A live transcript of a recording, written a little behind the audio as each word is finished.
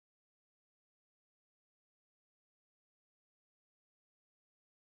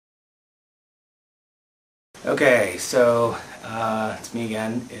Okay, so it's me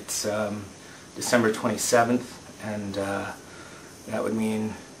again. It's December 27th, and that would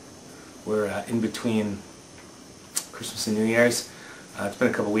mean we're in between Christmas and New Year's. It's been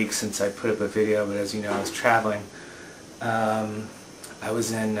a couple weeks since I put up a video, but as you know, I was traveling. I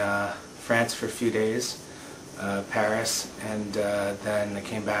was in France for a few days, Paris, and then I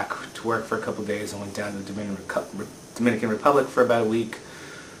came back to work for a couple days and went down to the Dominican Republic for about a week,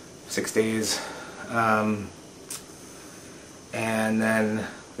 6 days. And then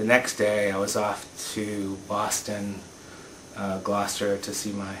the next day I was off to Boston, Gloucester, to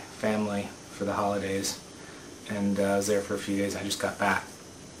see my family for the holidays, and I was there for a few days. I just got back.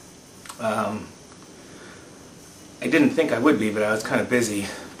 I didn't think I would be, but I was kind of busy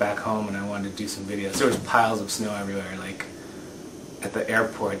back home and I wanted to do some videos. There was piles of snow everywhere. Like at the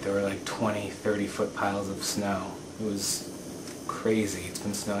airport there were like 20, 30 foot piles of snow. It was crazy. It's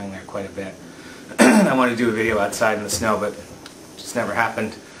been snowing there quite a bit. I wanted to do a video outside in the snow, but it just never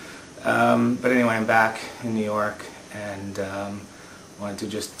happened. But anyway, I'm back in New York, and wanted to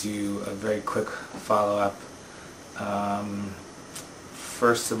just do a very quick follow-up.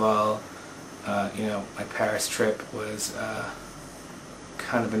 First of all, you know, my Paris trip was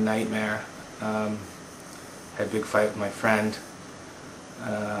kind of a nightmare. Had a big fight with my friend,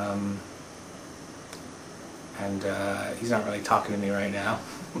 and he's not really talking to me right now.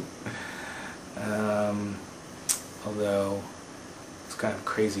 Although it's kind of a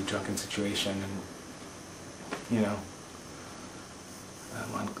crazy drunken situation, and you know,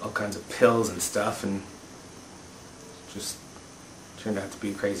 I'm on all kinds of pills and stuff, and just turned out to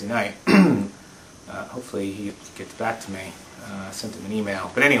be a crazy night. Hopefully he gets back to me. I sent him an email,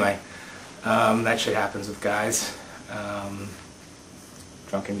 but anyway, that shit happens with guys,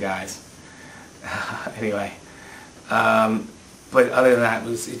 drunken guys. Anyway. But other than that,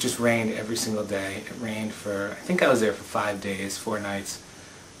 it just rained every single day. It rained for, I think I was there for 5 days, 4 nights.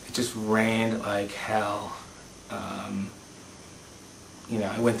 It just rained like hell. You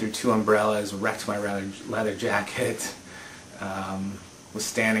know, I went through 2 umbrellas, wrecked my leather jacket, was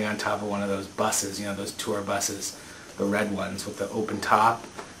standing on top of one of those buses, you know, those tour buses, the red ones with the open top,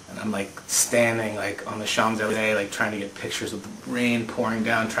 and I'm like standing like on the Champs-Élysées, like trying to get pictures with the rain pouring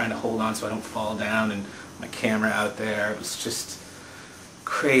down, trying to hold on so I don't fall down, and my camera out there. It was just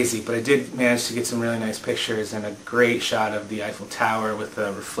crazy, but I did manage to get some really nice pictures and a great shot of the Eiffel Tower with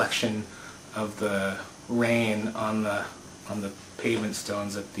the reflection of the rain on the pavement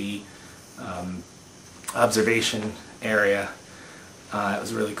stones at the observation area. It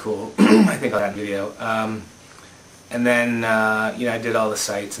was really cool. I think I'll have that video. And then you know, I did all the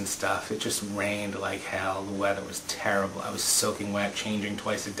sights and stuff. It just rained like hell. The weather was terrible. I was soaking wet, changing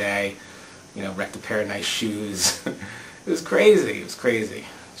twice a day. You know, wrecked a pair of nice shoes. It was crazy. It was crazy.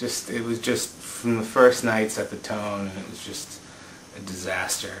 It was just from the first nights at the Tone, and it was just a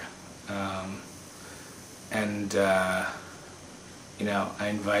disaster. You know, I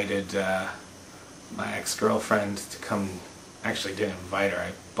invited my ex-girlfriend to come. Actually, didn't invite her.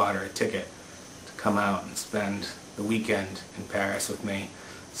 I bought her a ticket to come out and spend the weekend in Paris with me.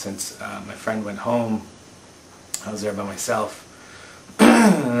 Since my friend went home, I was there by myself,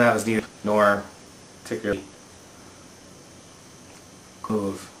 and that was neither nor particularly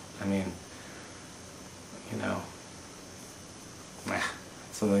move. I mean, you know,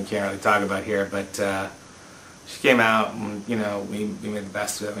 something we can't really talk about here, but she came out, and you know, we made the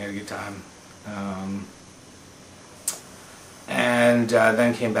best of it. We had a good time, and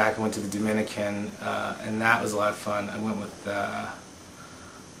then came back and went to the Dominican, and that was a lot of fun. I went with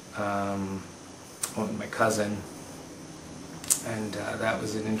my cousin, and that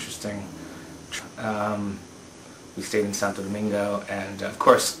was an interesting. We stayed in Santo Domingo, and of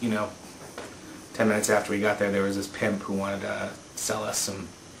course, you know, 10 minutes after we got there was this pimp who wanted to sell us some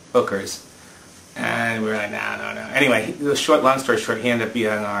hookers, and we were like, no. Anyway, long story short, he ended up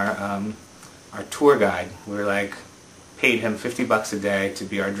being our tour guide. We were like, paid him $50 a day to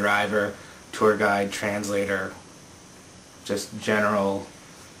be our driver, tour guide, translator, just general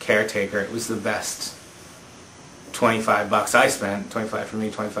caretaker. It was the best. $25 I spent, 25 for me,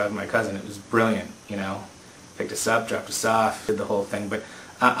 25 for my cousin. It was brilliant, you know. Picked us up, dropped us off, did the whole thing. But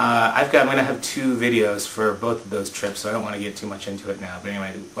I'm going to have 2 videos for both of those trips, so I don't want to get too much into it now. But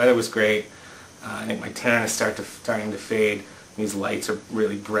anyway, the weather was great. I think my tan is starting to fade. These lights are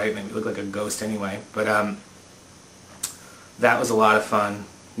really bright, make me look like a ghost anyway. But that was a lot of fun.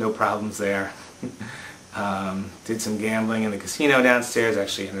 No problems there. Did some gambling in the casino downstairs.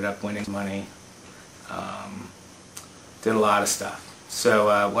 Actually ended up winning money. Did a lot of stuff.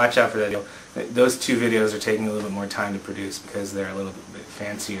 So watch out for that video. those two videos are taking a little bit more time to produce because they're a little bit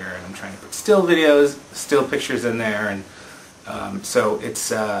fancier, and I'm trying to put still videos, still pictures in there, and so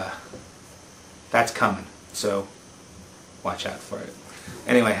it's that's coming. So watch out for it.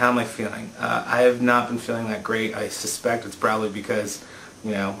 Anyway, how am I feeling? I have not been feeling that great. I suspect it's probably because,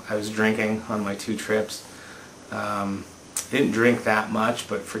 you know, I was drinking on my 2 trips. Didn't drink that much,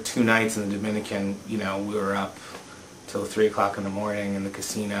 but for 2 nights in the Dominican, you know, we were up till 3 o'clock in the morning in the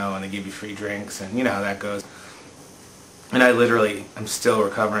casino, and they give you free drinks, and you know how that goes. And I literally am still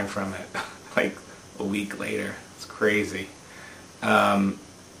recovering from it, like a week later. It's crazy.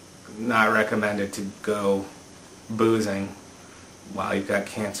 Not recommended to go boozing while you've got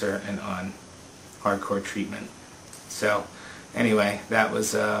cancer and on hardcore treatment. So anyway, that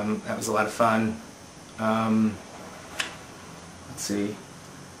was a lot of fun. Let's see.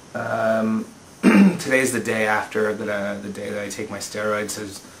 Today's the day after the day that I take my steroids, so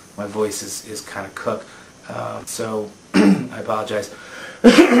my voice is kind of cooked. So I apologize.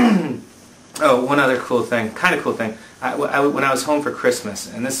 Oh, one other cool thing, kind of cool thing. When I was home for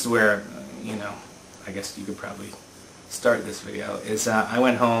Christmas, and this is where, you know, I guess you could probably start this video, is I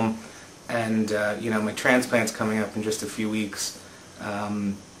went home, and you know, my transplant's coming up in just a few weeks,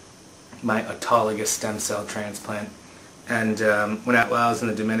 my autologous stem cell transplant, and while I was in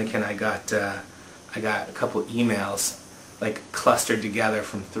the Dominican, I got a couple emails like clustered together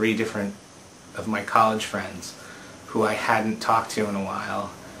from 3 different of my college friends who I hadn't talked to in a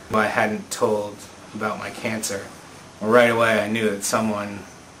while, who I hadn't told about my cancer. Well, right away I knew that someone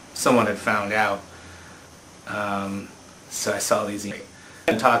had found out. So I saw these emails.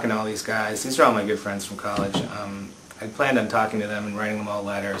 I'm talking to all these guys. These are all my good friends from college. I planned on talking to them and writing them all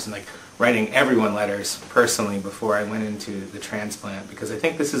letters, and like writing everyone letters personally before I went into the transplant, because I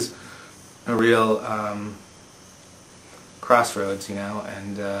think this is a real crossroads, you know,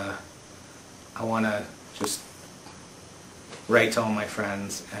 and I want to just write to all my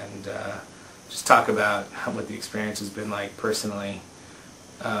friends and just talk about what the experience has been like personally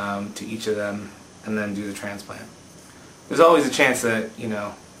to each of them, and then do the transplant. There's always a chance that, you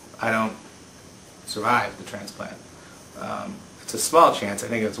know, I don't survive the transplant. It's a small chance. I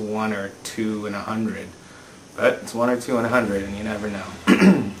think it's 1 or 2 in 100, but it's 1 or 2 in 100, and you never know.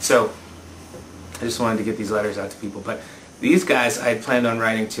 So I just wanted to get these letters out to people. But these guys I had planned on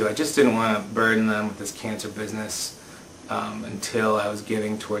writing to. I just didn't want to burden them with this cancer business until I was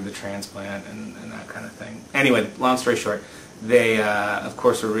getting toward the transplant and that kind of thing. Anyway, long story short, they of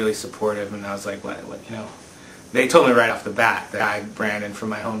course were really supportive, and I was like, what, you know, they told me right off the bat. The guy Brandon from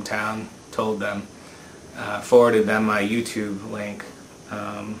my hometown told them, forwarded them my YouTube link,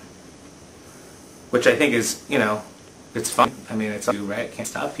 which I think is, you know, it's fun. I mean, it's right. Can't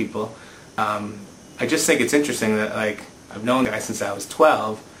stop people. I just think it's interesting that, like, I've known the guy since I was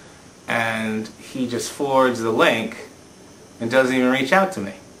 12, and he just forwards the link and doesn't even reach out to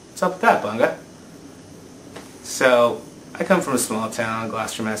me. What's up with that, Bunga? So I come from a small town,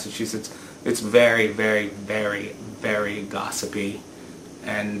 Gloucester, Massachusetts. It's very, very, very, very gossipy,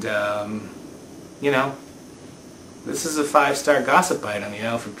 and you know, this is a 5-star gossip item, you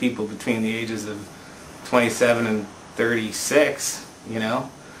know, for people between the ages of 27 and 36, you know.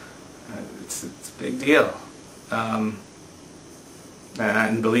 It's a big deal. And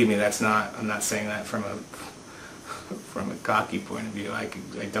believe me, that's not, I'm not saying that from a cocky point of view. I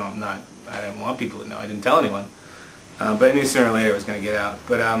didn't want people to know. I didn't tell anyone. But I knew sooner or later it was going to get out.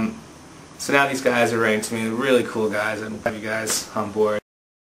 But so now these guys are writing to me, really cool guys. I'm have you guys on board.